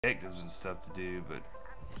objectives and stuff to do, but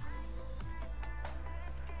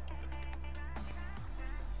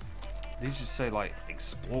these just say like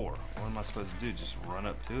explore. What am I supposed to do? Just run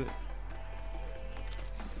up to it?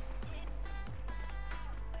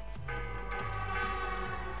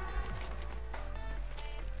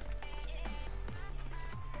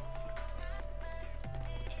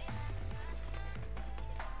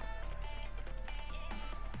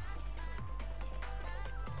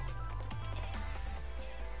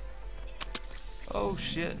 Oh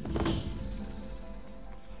shit.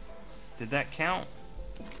 Did that count?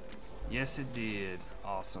 Yes it did.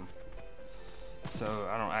 Awesome. So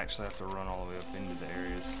I don't actually have to run all the way up into the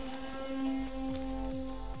areas.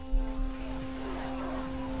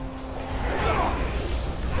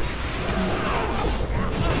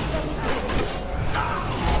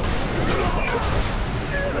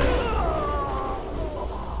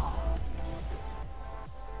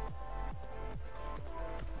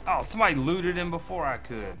 Oh, somebody looted him before I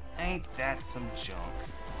could. Ain't that some junk?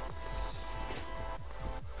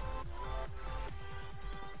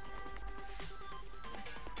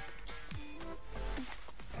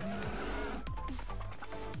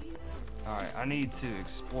 Alright, I need to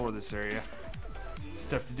explore this area.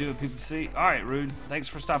 Stuff to do with people to see. Alright, Rude. Thanks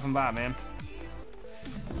for stopping by, man.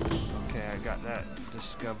 Okay, I got that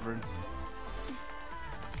discovered.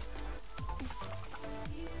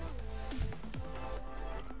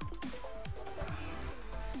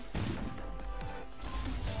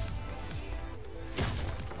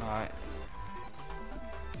 Alright.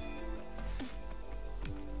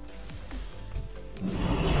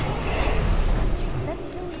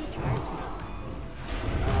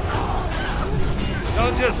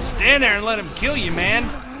 Don't just stand there and let him kill you, man.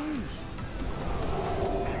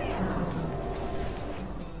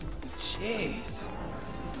 Jeez.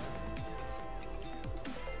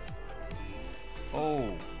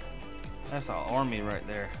 Oh, that's an army right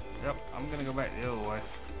there. Yep, I'm gonna go back the other way.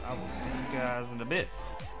 I will see you guys in a bit.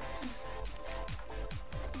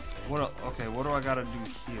 Okay, what do I gotta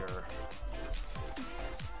do here?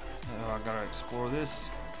 I gotta explore this.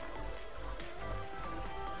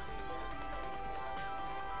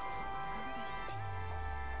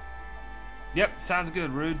 Yep, sounds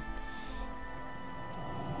good, Rude.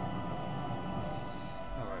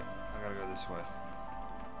 Alright, I gotta go this way.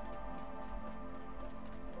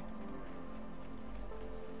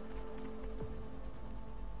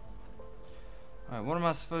 Alright, what am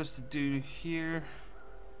I supposed to do here?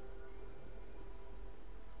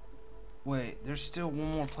 Wait, there's still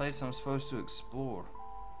one more place I'm supposed to explore.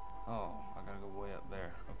 Oh, I gotta go way up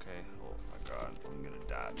there. Okay, oh my god, I'm gonna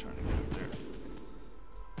die trying to get up there.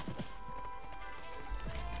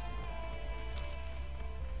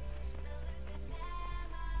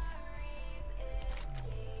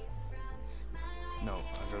 No,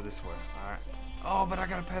 I go this way. Alright. Oh, but I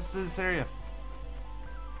gotta pass through this area.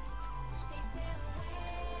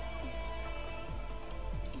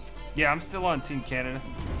 Yeah, I'm still on Team Canada.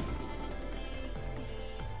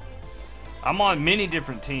 I'm on many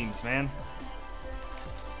different teams, man.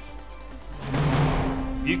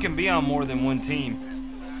 You can be on more than one team.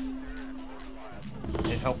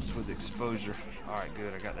 It helps with exposure. Alright,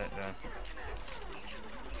 good, I got that done.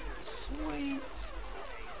 Sweet.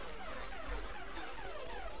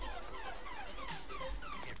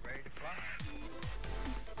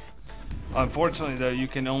 Unfortunately, though, you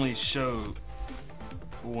can only show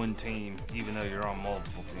one team, even though you're on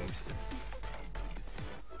multiple teams.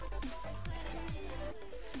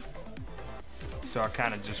 So I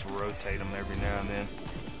kind of just rotate them every now and then.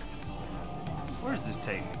 Where does this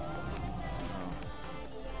take me?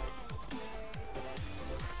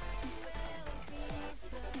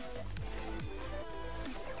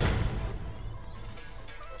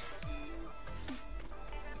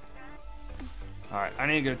 Alright, I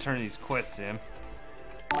need to go turn these quests in.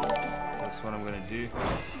 So that's what I'm gonna do.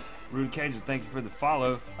 Rude Cager, thank you for the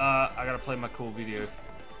follow. I gotta play my cool video.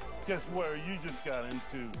 Guess where you just got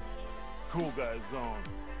into? Cool guy zone.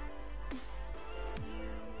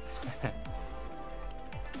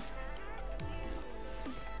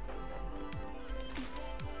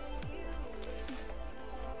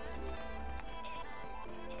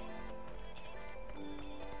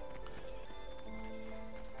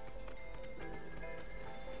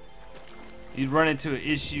 You'd run into an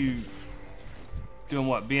issue doing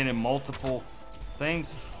what? Being in multiple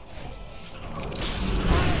things?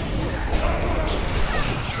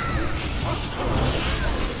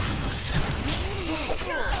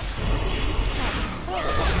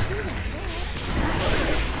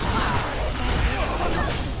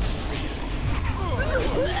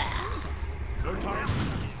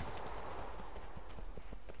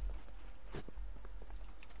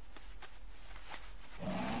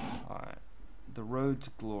 the road to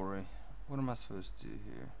glory. What am I supposed to do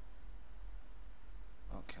here?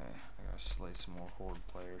 Okay, I gotta slay some more horde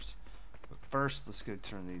players. But first, let's go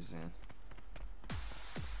turn these in.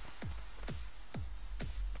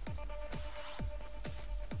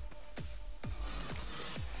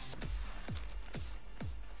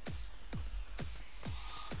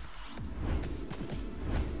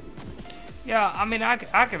 Yeah, I mean, I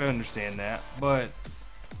could understand that, but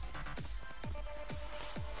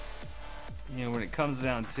you know, when it comes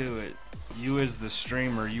down to it, you as the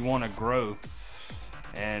streamer, you want to grow,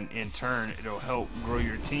 and in turn, it'll help grow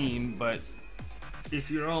your team. But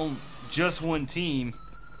if you're on just one team,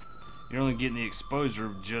 you're only getting the exposure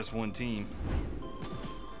of just one team.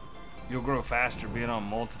 You'll grow faster being on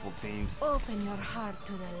multiple teams. Open your heart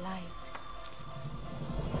to the light.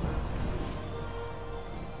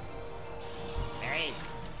 Hey.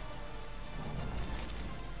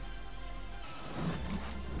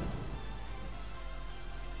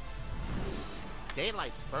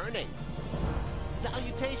 Daylight's burning.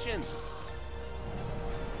 Salutations.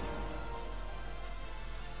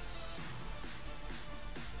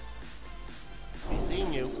 Be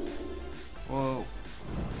seeing you. Whoa.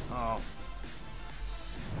 Oh.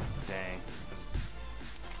 Dang.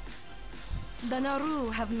 The Naru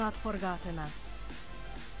have not forgotten us.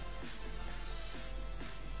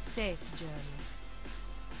 Safe journey.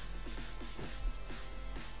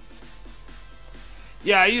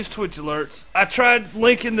 Yeah, I use Twitch alerts. I tried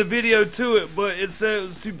linking the video to it, but it said it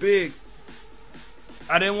was too big.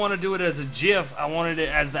 I didn't want to do it as a GIF. I wanted it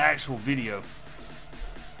as the actual video.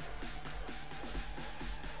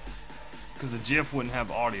 Because the GIF wouldn't have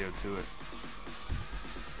audio to it.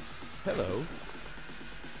 Hello.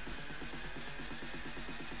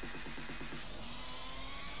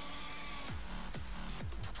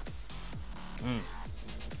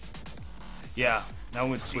 Yeah, that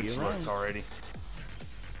went Twitch alerts already.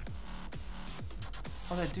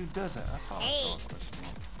 Oh, that dude does it. I thought I saw a question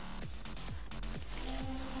mark.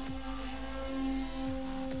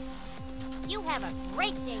 You have a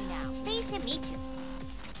great day now. Pleased to meet you.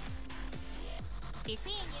 Be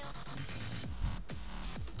seeing you.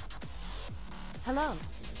 Hello.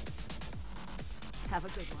 Have a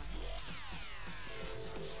good one.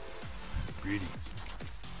 Greetings.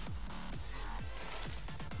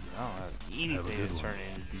 I don't have anything to turn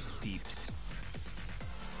into these peeps.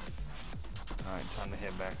 Alright, time to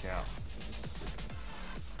head back out.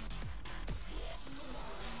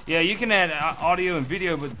 Yeah, you can add audio and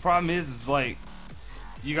video, but the problem is like,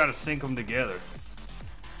 you gotta sync them together.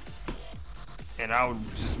 And I would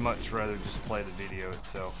just much rather just play the video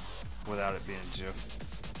itself without it being a GIF.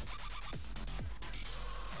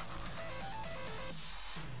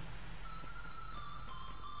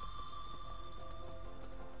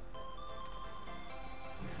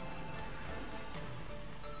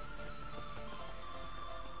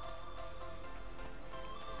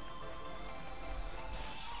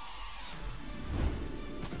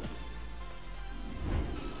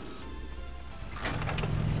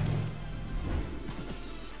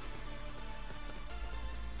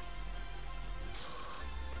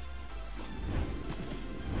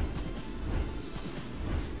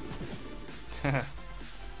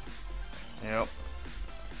 Yep.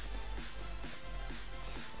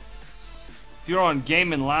 If you're on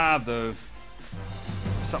Gaming Live though,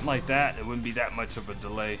 something like that, it wouldn't be that much of a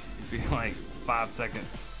delay. It'd be like 5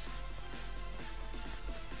 seconds.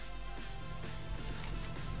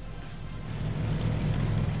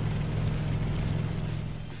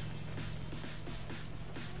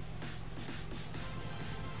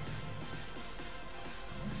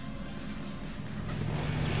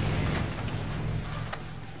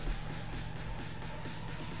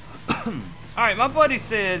 Alright, my buddy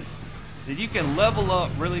said that you can level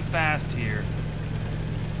up really fast here.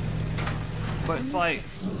 But it's like,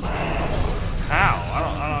 how?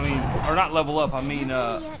 I don't mean, or not level up, I mean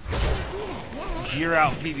gear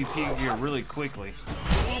out PvP gear really quickly.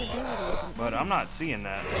 But I'm not seeing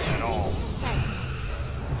that at all.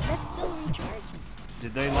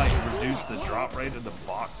 Did they like reduce the drop rate of the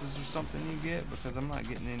boxes or something you get? Because I'm not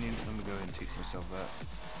getting any of them. To go ahead and teach myself that.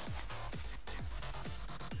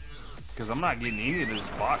 Because I'm not getting any of those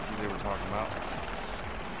boxes they were talking about.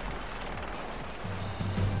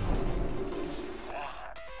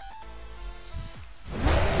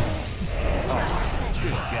 Oh,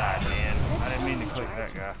 good God, man. I didn't mean to click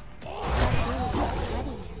that guy.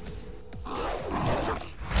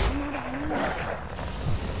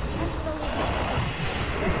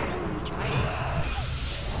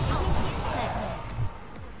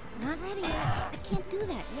 Not ready yet. I can't do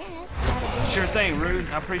that yet. Sure thing, Rude.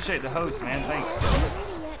 I appreciate the host, man. Thanks. Not ready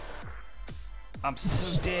yet. I'm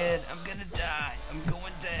so dead. I'm gonna die. I'm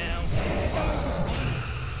going down.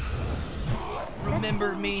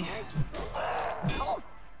 Remember me.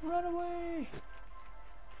 Run away.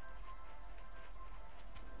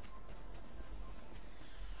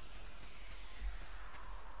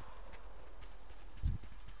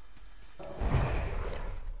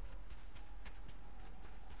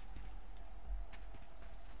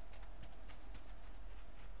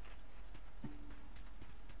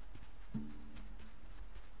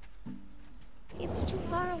 It's too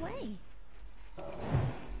far away.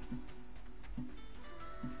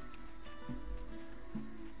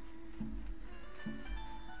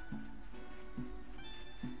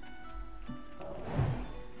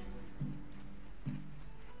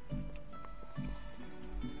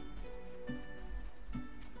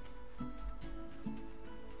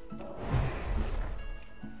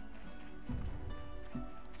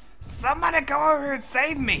 Somebody come over here and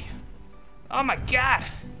save me. Oh my god.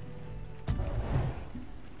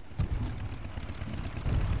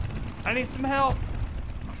 I need some help.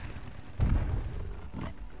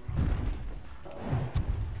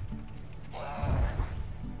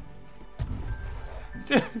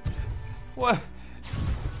 Dude, what?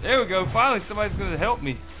 There we go. Finally, somebody's gonna help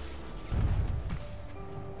me.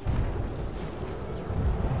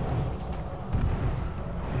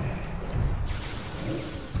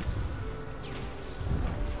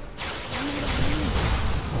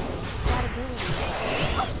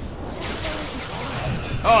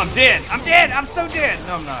 Oh, I'm dead. I'm dead. I'm so dead.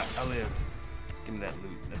 No, I'm not. I lived. Give me that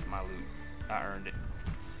loot. That's my loot. I earned it.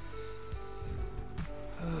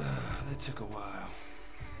 That took a while.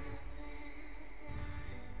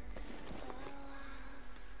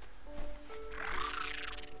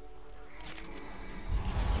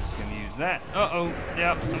 I'm just gonna use that. Uh-oh.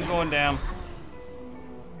 Yep, I'm going down.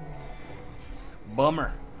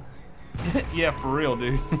 Bummer. Yeah, for real,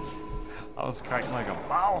 dude. I was kiting like a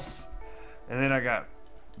boss. And then I got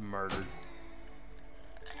murdered.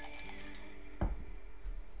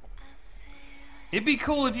 It'd be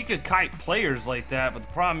cool if you could kite players like that, but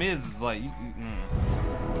the problem is like,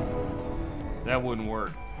 that wouldn't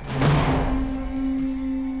work.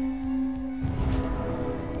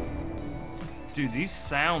 Dude, these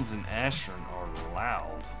sounds in Ashran are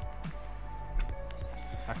loud.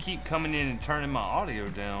 I keep coming in and turning my audio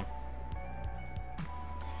down.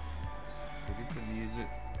 Forget the music.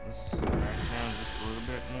 Let's back down just a little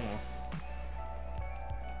bit more.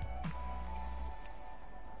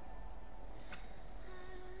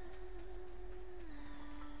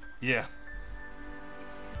 Yeah.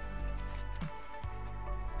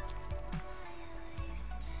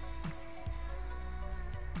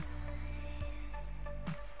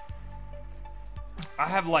 I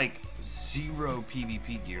have like 0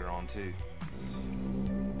 PvP gear on too.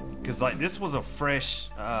 Cause like this was a fresh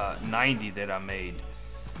 90 that I made.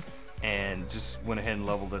 And just went ahead and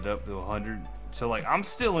leveled it up to 100. So like I'm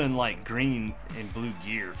still in like green and blue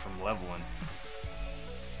gear from leveling.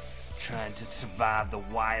 Trying to survive the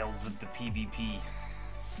wilds of the PvP.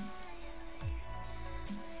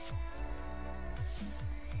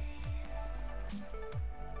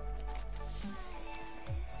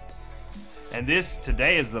 And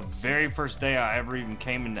today is the very first day I ever even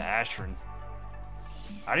came into Ashran.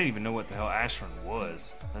 I didn't even know what the hell Ashran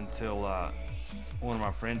was until one of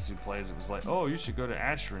my friends who plays it was like, oh, you should go to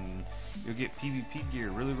Ashran and you'll get PvP gear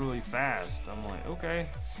really, really fast. I'm like, okay.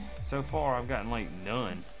 So far, I've gotten like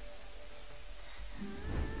none.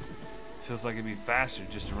 Feels like it'd be faster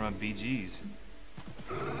just to run BGs.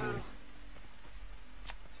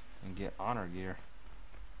 And get honor gear.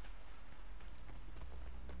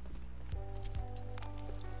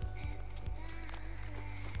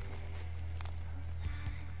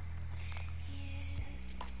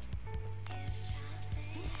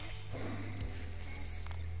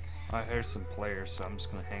 Alright, here's some players, so I'm just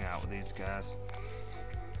gonna hang out with these guys.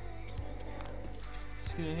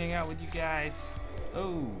 Just gonna hang out with you guys.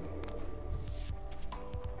 Oh.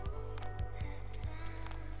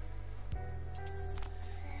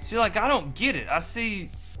 See, like, I don't get it. I see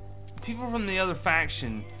people from the other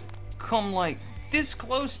faction come, like, this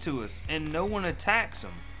close to us, and no one attacks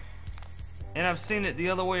them. And I've seen it the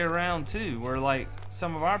other way around, too, where, like,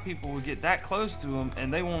 some of our people would get that close to them,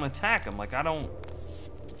 and they won't attack them. Like, I don't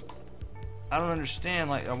understand.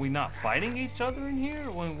 Like, are we not fighting each other in here?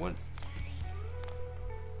 What?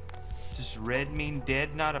 Does red mean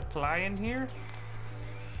dead not apply in here?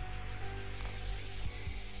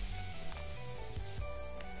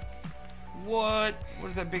 What? What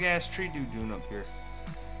is that big ass tree dude doing up here?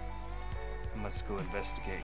 I must go investigate.